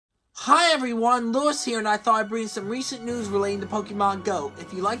Hi everyone, Lewis here, and I thought I'd bring some recent news relating to Pokemon Go.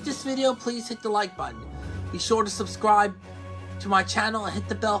 If you like this video, please hit the like button. Be sure to subscribe to my channel and hit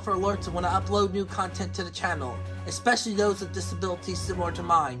the bell for alerts when I upload new content to the channel, especially those with disabilities similar to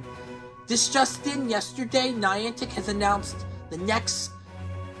mine. This just in, yesterday, Niantic has announced the next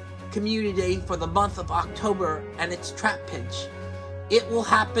Community Day for the month of October, and it's Trapinch. It will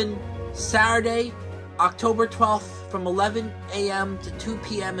happen Saturday, October 12th from 11 a.m. to 2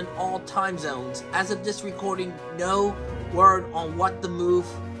 p.m. in all time zones. As of this recording, no word on what the move,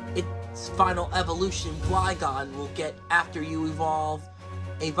 its final evolution, Flygon, will get after you evolve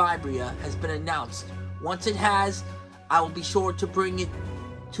a Vibria has been announced. Once it has, I will be sure to bring it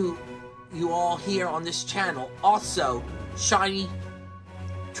to you all here on this channel. Also, Shiny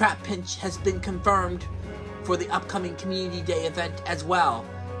Trapinch has been confirmed for the upcoming Community Day event as well.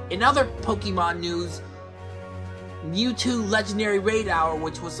 In other Pokemon news, Mewtwo Legendary Raid Hour,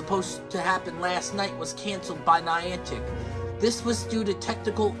 which was supposed to happen last night, was cancelled by Niantic. This was due to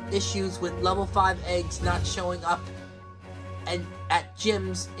technical issues with level 5 eggs not showing up at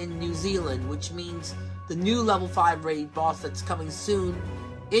gyms in New Zealand, which means the new level 5 raid boss that's coming soon,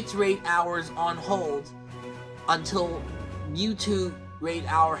 its raid hour is on hold until Mewtwo Raid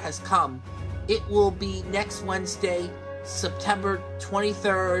Hour has come. It will be next Wednesday, September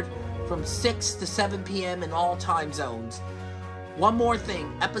 23rd, from 6 to 7 p.m. in all time zones. One more thing,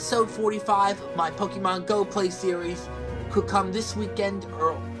 episode 45 of my Pokemon Go Play series could come this weekend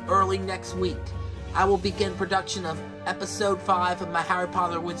or early next week. I will begin production of episode 5 of my Harry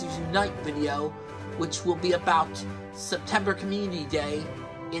Potter Wizards Unite video, which will be about September Community Day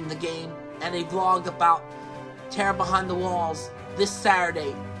in the game, and a vlog about Terror Behind the Walls this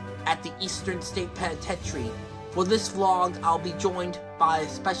Saturday at the Eastern State Penitentiary. For this vlog, I'll be joined by a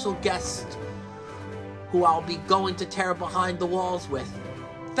special guest who I'll be going to Terror Behind the Walls with.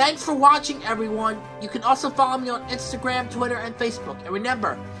 Thanks for watching, everyone. You can also follow me on Instagram, Twitter, and Facebook. And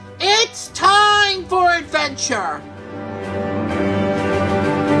remember, it's time for adventure!